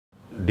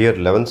Dear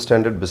 11th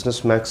standard business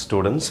maths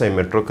students, I am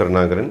Metro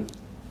Karnagaran.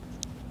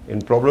 In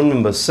problem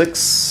number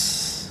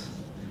 6,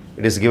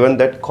 it is given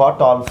that cot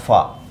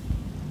alpha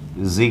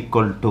is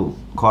equal to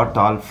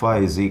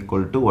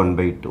 1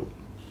 by 2.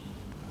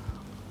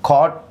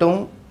 Cotum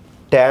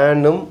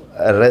tanum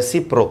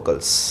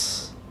reciprocals.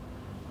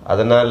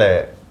 அதனால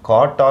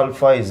cot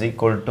alpha is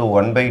equal to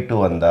 1 by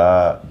 2 வந்தா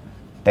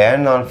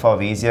tan alpha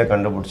easier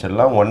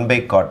கண்டுபிடிச்சிடலாம் 1 by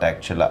cot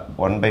actually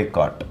 1 by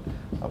cot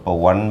அப்போ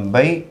 1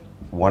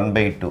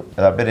 by 2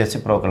 அது அப்படியே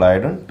reciprocal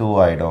ஆயிடும் 2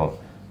 ஆயிடும்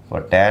அப்போ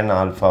tan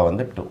alpha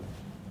வந்து 2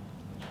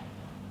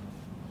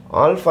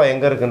 alpha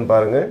எங்க இருக்குன்னு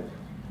பாருங்க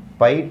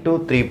pi to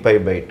 3 pi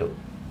by 2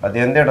 அது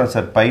எந்த இடம்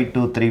sir pi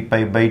to 3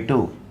 pi by 2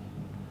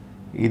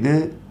 இது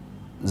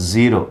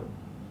 0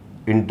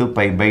 into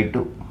pi by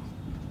 2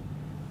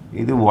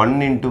 இது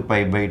 1 into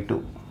pi by 2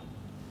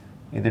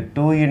 இது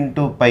 2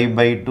 into pi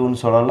by 2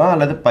 ன்னு சொல்லலாம்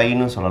அல்லது pi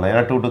ன்னு சொல்லலாம்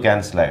ஏன்னா 2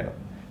 கேன்சல் ஆயிடும்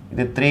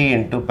இது 3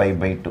 into pi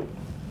by 2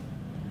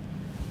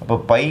 அப்போ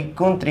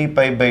பைக்கும் 3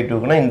 pi by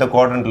 2க்குனா இந்த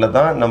குவாட்ரண்ட்ல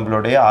தான்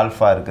நம்மளுடைய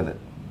ஆல்ஃபா இருக்குது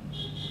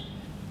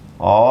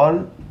all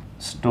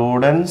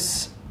students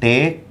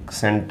take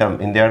centum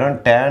இந்த இடம்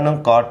டேனும்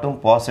காட்டும்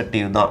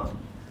பாசிட்டிவ் தான்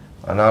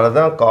அதனால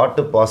தான்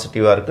காட்டு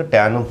பாசிட்டிவாக இருக்குது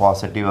டேனும்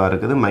பாசிட்டிவாக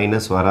இருக்குது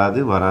மைனஸ்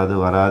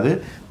வராது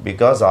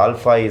because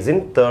alpha is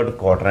in third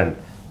quadrant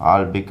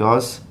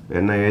because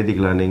என்ன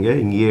எழுதிக்கலாம் நீங்கள்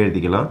இங்கேயே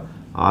எழுதிக்கலாம்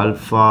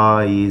ஆல்ஃபா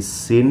இஸ்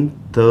இன்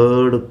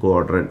தேர்ட்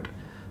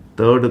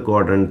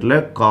குவாட்ரண்ட்டில்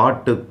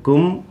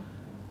காட்டுக்கும்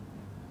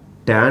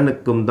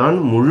டேனுக்கும் தான்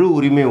முழு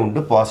உரிமை உண்டு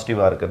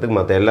பாசிட்டிவாக இருக்கிறதுக்கு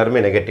மற்ற எல்லாருமே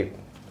நெகட்டிவ்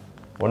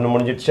ஒன்று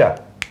முடிஞ்சிடுச்சா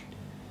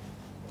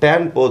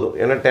டேன் போதும்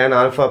ஏன்னா டேன்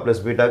ஆல்ஃபா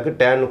ப்ளஸ் பீட்டாவுக்கு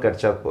டேன்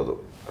கிடச்சா போதும்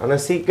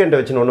ஆனால் சீக்கெண்ட்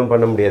வச்சுன்னு ஒன்றும்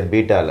பண்ண முடியாது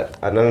பீட்டாவில்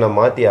அதனால் நான்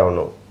மாற்றி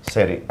ஆகணும்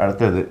சரி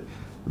அடுத்தது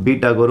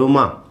பீட்டாவுக்கு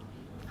வருமா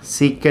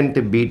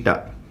சீக்கெண்ட் பீட்டா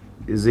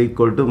இஸ்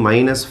ஈக்குவல் டு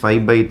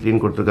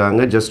 -5/3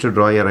 கொடுத்துருக்காங்க ஜஸ்ட்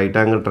ட்ரா எ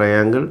ரைட் ஆங்கிள்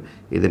ட்ரையாங்கிள்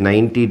இது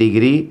 90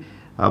 டிகிரி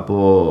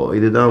அப்போது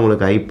இதுதான்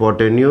உங்களுக்கு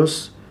ஹைப்போட்டென்யூஸ்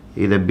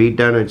இதை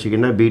பீட்டான்னு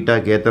வச்சிங்கன்னா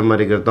பீட்டாக்கு ஏற்ற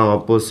மாதிரி இருக்கிறது தான்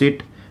ஆப்போசிட்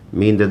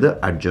மீந்தது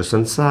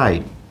அட்ஜசன்ட்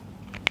சைட்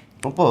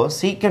அப்போது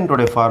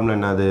சீக்கெண்டோடைய ஃபார்முலா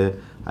என்னது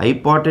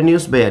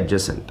ஹைப்போட்டென்யூஸ் பை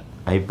அட்ஜசன்ட்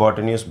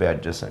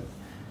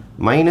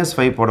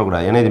 -5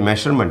 போடக்கூடாது ஏன்னா இது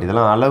மெஷர்மெண்ட்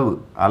இதெல்லாம்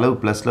அளவு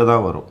ப்ளஸில்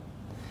தான் வரும்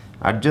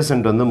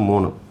அட்ஜசன்ட் வந்து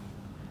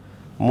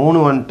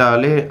 3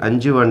 வந்துட்டாலே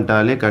 5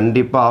 வந்துட்டாலே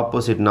கண்டிப்பாக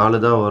ஆப்போசிட்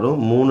 4 தான் வரும்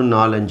 3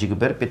 4 5க்கு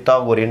பேர்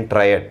பித்தாகோரியன்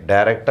ட்ரையட்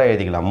டைரெக்டாக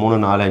எழுதிக்கலாம்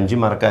 3 4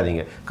 5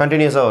 மறக்காதீங்க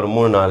கண்டினியூஸாக வரும்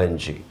 3 4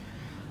 5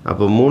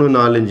 அப்போ 3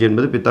 4 5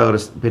 என்பது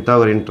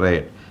பித்தாகோரியன்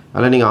ட்ரையட்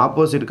அதில் நீங்கள்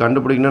ஆப்போசிட்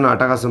கண்டுபிடிக்கணும்னு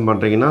அட்டகாசம்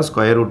பண்ணுறீங்கன்னா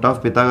square root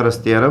of Pythagoras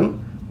theorem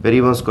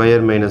பெரியவன்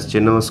ஸ்கொயர் மைனஸ்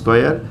சின்னவன்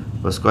ஸ்கொயர்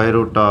இப்போ square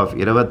root of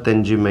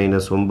 25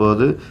 minus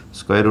 9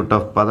 square root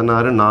of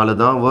 16 4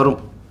 தான் வரும்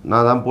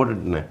நான் தான்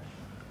போட்டுட்டேன்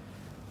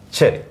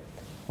சரி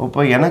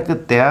இப்போ எனக்கு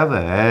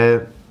தேவை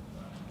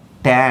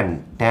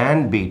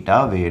டேன் பீட்டா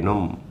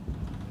வேணும்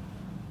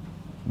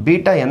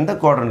பீட்டா எந்த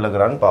குவாட்ரண்ட்டில்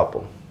இருக்கிறான்னு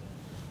பார்ப்போம்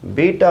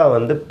பீட்டா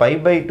வந்து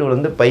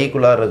π/2லேருந்து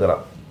பைக்குள்ளார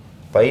இருக்கிறான்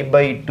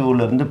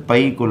π/2லேருந்து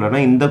பைக்குள்ளனா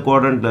இந்த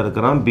குவாட்ரண்ட்டில்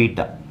இருக்கிறான்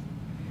பீட்டா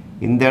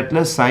இந்த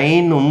இடத்துல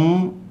சைனும்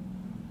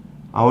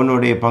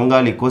அவனுடைய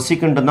பங்காளி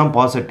கொசிக்கண்ட்டும் தான்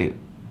பாசிட்டிவ்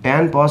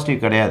டேன் பாசிட்டிவ்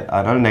கிடையாது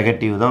அதனால்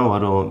நெகட்டிவ் தான்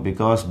வரும்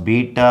because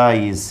beta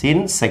is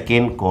in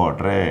second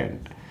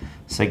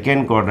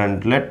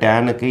குவாட்ரண்ட்டில்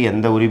டேனுக்கு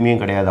எந்த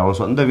உரிமையும் கிடையாது அவன்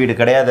சொந்த வீடு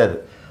கிடையாது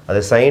அது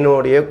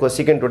சைனோடைய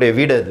கொசிக்கண்ட்டுடைய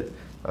வீடு அது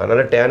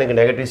அதனால் டேனுக்கு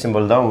நெகட்டிவ்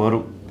சிம்பிள் தான்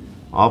வரும்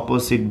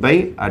ஆப்போசிட் பை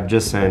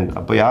அட்ஜசன்ட்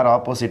அப்போ யார்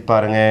ஆப்போசிட்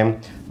பாருங்கள்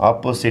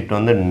ஆப்போசிட்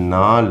வந்து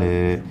 4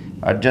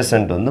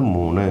 அட்ஜசன்ட் வந்து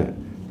 3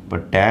 இப்போ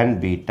tan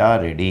beta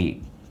ready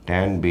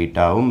tan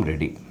பீட்டாவும்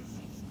ready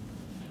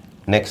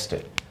next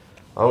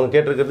அவங்க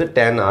கேட்டிருக்கிறது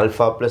tan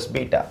alpha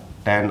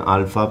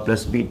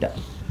plus beta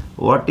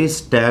what is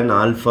tan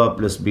alpha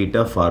plus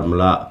beta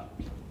formula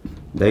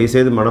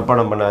தயவுசெய்து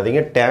மனப்பாடம்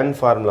பண்ணாதீங்க tan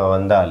ஃபார்முலா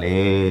வந்தாலே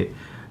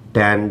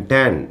tan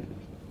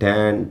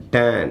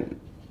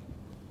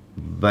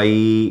by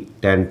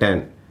tan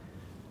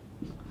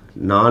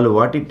 4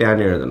 வாட்டி tan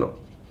எழுதணும்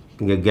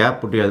இங்கே கேப்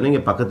விட்டு எழுதணும்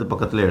இங்கே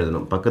பக்கத்தில்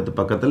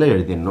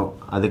எழுதிடணும்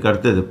அதுக்கு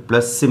அடுத்தது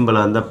ப்ளஸ்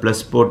சிம்பிளாக இருந்தால்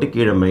ப்ளஸ் போட்டு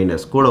கீழே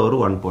மைனஸ் கூட ஒரு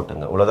 1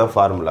 போட்டுங்க இவ்வளோதான்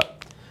ஃபார்முலா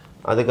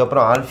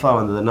அதுக்கப்புறம் ஆல்ஃபா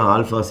வந்ததுன்னா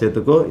ஆல்ஃபா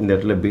சேர்த்துக்கோ இந்த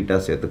இடத்துல பீட்டா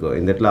சேர்த்துக்கோ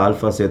இந்த இடத்துல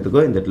ஆல்ஃபா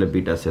சேர்த்துக்கோ இந்த இடத்துல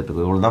பீட்டா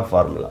சேர்த்துக்கோ இவ்வளோதான்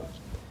formula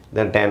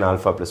then tan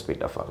alpha plus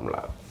beta formula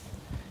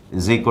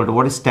is equal to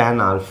what is tan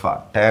alpha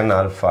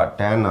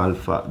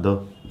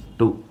though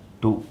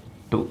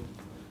 2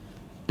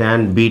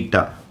 tan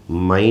beta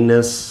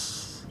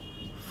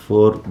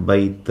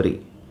 -4/3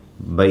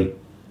 by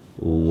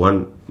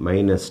 1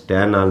 minus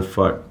tan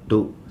alpha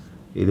 2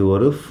 இது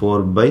ஒரு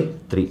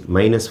 4/3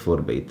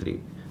 -4/3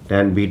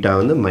 tan beta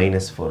வந்து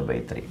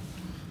 -4/3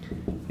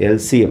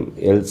 LCM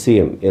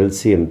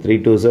 3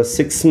 2s are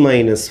 6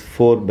 minus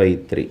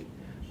 4/3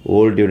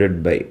 whole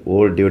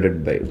divided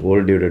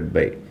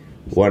by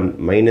 1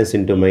 minus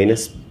into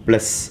minus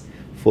plus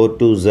 4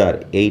 2s are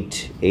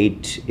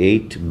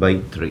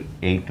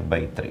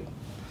 8/3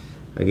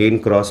 again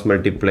cross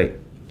multiply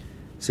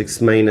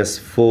 6 minus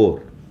 4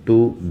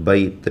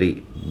 2/3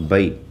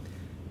 by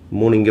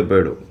 3 இங்கே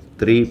போய்டும்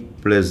 3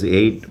 plus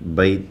 8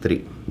 by 3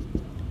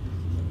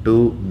 2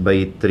 by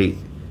 3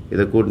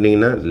 இதை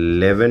கூட்டினீங்கன்னா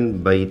 11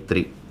 by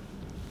 3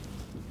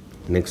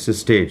 next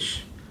stage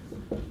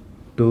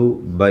 2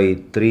 by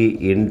 3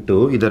 into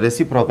இதை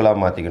ரெசிப்ரோக்கலாக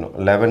மாற்றிக்கணும்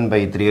 11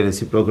 by 3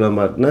 ரெசிப்ரோக்கலாக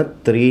மாற்றினா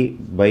 3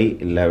 by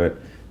 11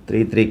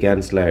 3 3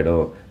 cancel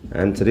ஆகிடும்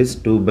answer is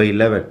 2 by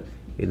 11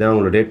 இதான்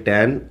உங்களுடைய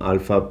tan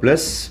alpha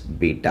plus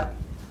beta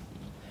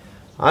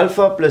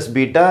alpha plus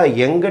beta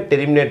எங்கே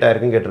டெர்மினேட்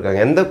ஆகிருக்குன்னு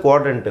கேட்டிருக்காங்க எந்த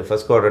quadrant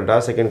first குவாட்ரண்ட்டா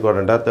second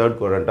குவாட்ரண்ட்டா third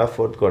குவாட்ரண்ட்டா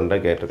fourth குவாட்ரண்ட்டா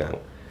கேட்டிருக்காங்க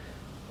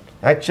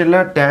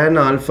ஆக்சுவலாக tan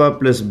alpha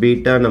plus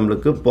beta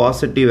நம்மளுக்கு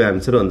பாசிட்டிவ்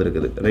ஆன்சர்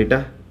வந்திருக்குது ரைட்டா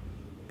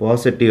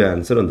பாசிட்டிவ்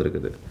ஆன்சர்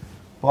வந்திருக்குது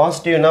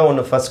பாசிட்டிவ்னா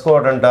ஒன்று ஃபஸ்ட்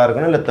குவாட்ரண்ட்டாக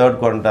இருக்கணும் இல்லை தேர்ட்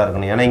குவாட்ரண்ட்டாக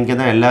இருக்கணும் ஏன்னா இங்கே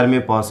தான் எல்லாருமே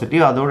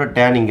பாசிட்டிவ் அதோட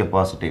tan இங்கே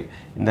பாசிட்டிவ்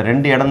இந்த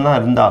ரெண்டு இடம் தான்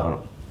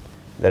இருந்தாகணும்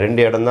இந்த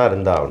ரெண்டு இடம் தான்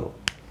இருந்தாகணும்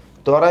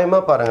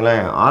தோராயமாக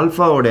பாருங்களேன்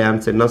ஆல்ஃபாவோடைய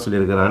ஆன்சர் என்ன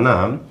சொல்லியிருக்கிறான்னா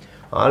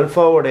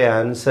ஆல்ஃபாவோடைய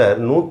ஆன்சர்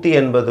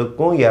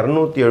 180க்கும்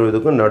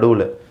 270க்கும்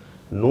நடுவில்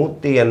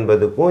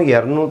 180க்கும்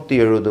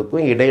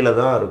 270க்கும் இடையில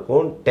தான்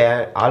இருக்கும்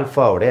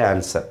ஆல்ஃபாவோடைய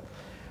ஆன்சர்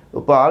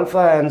இப்போ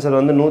ஆல்ஃபா ஆன்சர்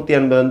வந்து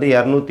 180 வந்து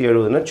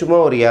 270னா சும்மா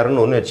ஒரு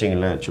 200ன்னு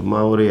வச்சிங்களேன் சும்மா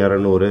ஒரு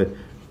 200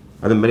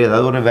 அது மாதிரி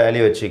ஏதாவது ஒரு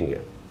வேல்யூ வச்சுங்க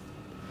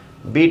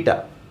பீட்டா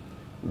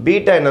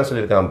பீட்டா என்ன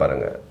சொல்லியிருக்கான்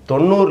பாருங்கள்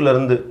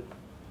 90லேருந்து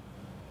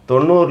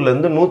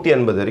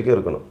 180 வரைக்கும்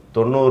இருக்கணும்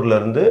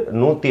 90லேருந்து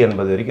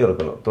 180 வரைக்கும்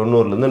இருக்கணும்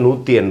 90லேருந்து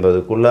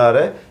 180க்குள்ளார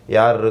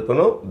யார்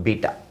இருக்கணும்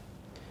பீட்டா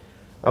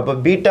அப்போ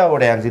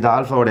பீட்டாவோடைய ஆன்சர் இது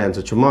ஆல்ஃபாவோடைய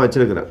ஆன்சர் சும்மா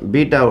வச்சுருக்கிறேன்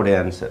பீட்டாவோடைய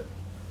ஆன்சர்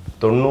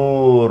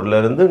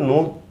 90லேருந்து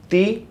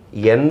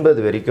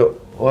 180 வரைக்கும்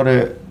ஒரு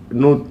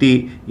 180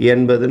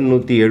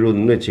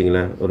 170ன்னு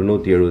வச்சிங்களேன் ஒரு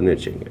 170ன்னு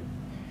வச்சுங்க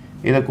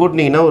இதை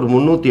கூட்டினீங்கன்னா ஒரு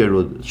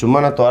 370 சும்மா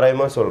நான்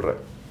தோராயமாக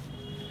சொல்கிறேன்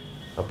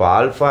அப்போ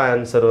ஆல்ஃபா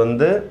ஆன்சர்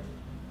வந்து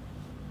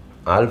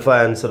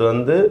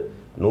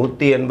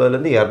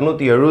 180லேருந்து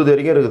 270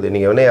 வரைக்கும் இருக்குது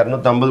நீங்கள் வேணால்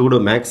 250 கூட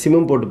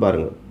மேக்ஸிமம் போட்டு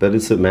பாருங்கள்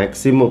பெருசு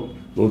மேக்ஸிமம்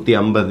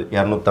 150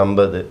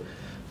 250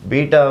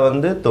 பீட்டா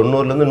வந்து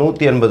 90லேருந்து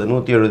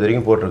 170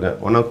 வரைக்கும் போட்டிருக்கேன்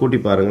ஒன்றா கூட்டி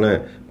பாருங்களேன்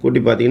கூட்டி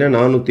பார்த்தீங்கன்னா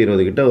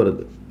 420 கிட்ட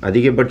வருது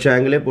அதிகபட்ச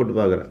ஆங்கிளே போட்டு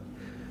பார்க்குறேன்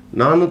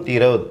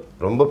 420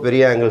 ரொம்ப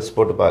பெரிய ஆங்கிள்ஸ்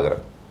போட்டு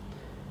பார்க்குறேன்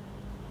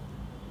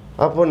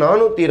அப்போ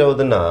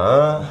 420ன்னா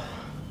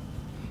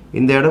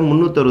இந்த இடம்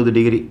 360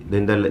 டிகிரி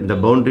இந்த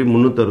பவுண்ட்ரி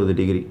 360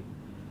 டிகிரி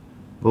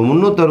இப்போ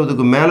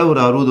 360க்கு மேலே ஒரு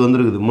 60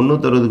 வந்துருக்குது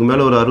 360க்கு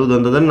மேலே ஒரு 60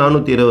 வந்தது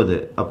 420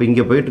 அப்போ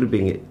இங்கே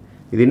போயிட்டுருப்பீங்க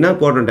இது என்ன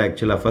குவாட்ரண்ட்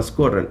ஆக்சுவலாக ஃபஸ்ட்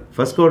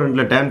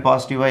குவாட்ரண்ட்டில் tan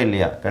பாசிட்டிவாக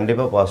இல்லையா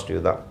கண்டிப்பாக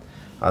பாசிட்டிவ் தான்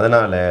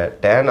அதனால்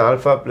tan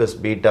alpha plus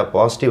beta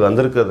positive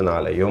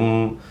வந்திருக்கிறதுனாலையும்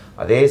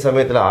அதே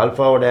சமயத்தில்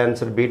ஆல்ஃபாவோட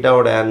ஆன்சர்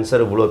பீட்டாவோட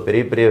ஆன்சர் இவ்வளோ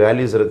பெரிய பெரிய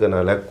வேல்யூஸ்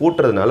இருக்கிறதுனால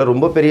கூட்டுறதுனால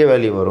ரொம்ப பெரிய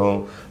வேல்யூ வரும்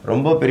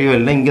ரொம்ப பெரிய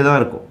வேல்யூனா இங்கே தான்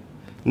இருக்கும்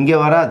இங்கே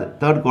வராது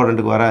தேர்ட்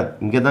குவாட்ரண்ட்டுக்கு வராது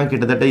இங்கே தான்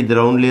கிட்டத்தட்ட இது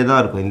ரவுண்ட்லேயே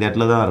தான் இருக்கும் இந்த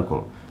இடத்துல தான்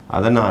இருக்கும்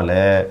அதனால்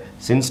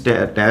since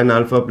tan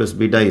alpha plus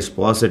beta is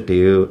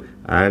positive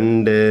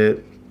and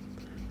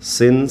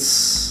since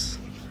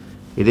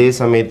இதே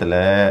சமயத்தில்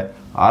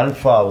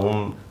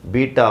ஆல்ஃபாவும்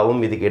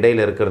பீட்டாவும் இதுக்கு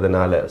இடையில்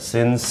இருக்கிறதுனால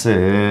since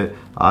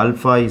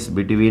alpha is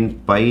between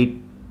pi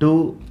to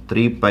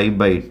 3 pi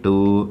by 2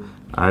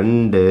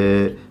 and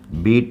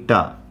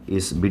beta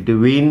is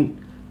between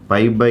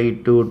pi by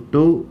 2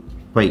 to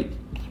pi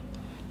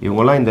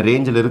இவங்களாம் இந்த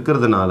ரேஞ்சில்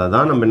இருக்கிறதுனால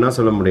தான் நம்ம என்ன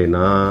சொல்ல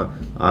முடியும்னா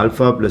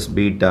alpha plus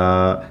beta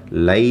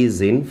lies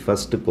in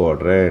first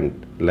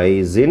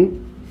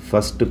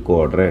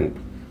quadrant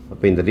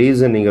அப்போ இந்த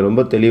ரீசன் நீங்கள்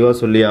ரொம்ப தெளிவாக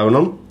சொல்லி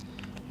ஆகணும்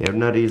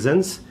என்ன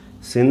reasons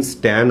since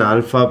tan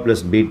alpha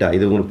plus beta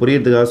இது உங்களுக்கு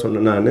புரியறதுக்காக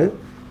சொன்னேன் நான்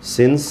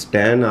since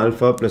tan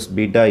alpha plus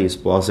beta is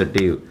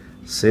positive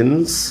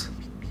since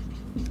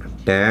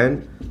tan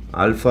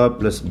alpha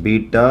plus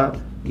beta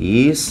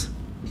is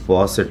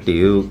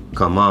positive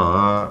comma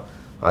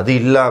அது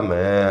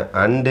இல்லாமல்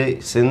அண்டு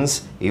சின்ஸ்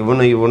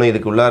இவனும்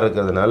இதுக்குள்ளே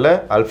இருக்கிறதுனால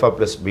ஆல்ஃபா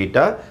ப்ளஸ்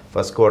பீட்டா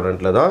ஃபஸ்ட்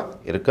குவாட்ரண்ட்டில் தான்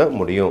இருக்க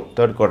முடியும்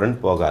தேர்ட் குவாட்ரண்ட்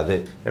போகாது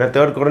ஏன்னா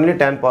தேர்ட்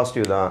குவாட்ரண்ட்லேயும் tan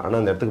பாசிட்டிவ் தான் ஆனால்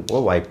அந்த இடத்துக்கு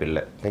போக வாய்ப்பு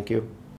இல்லை தேங்க்யூ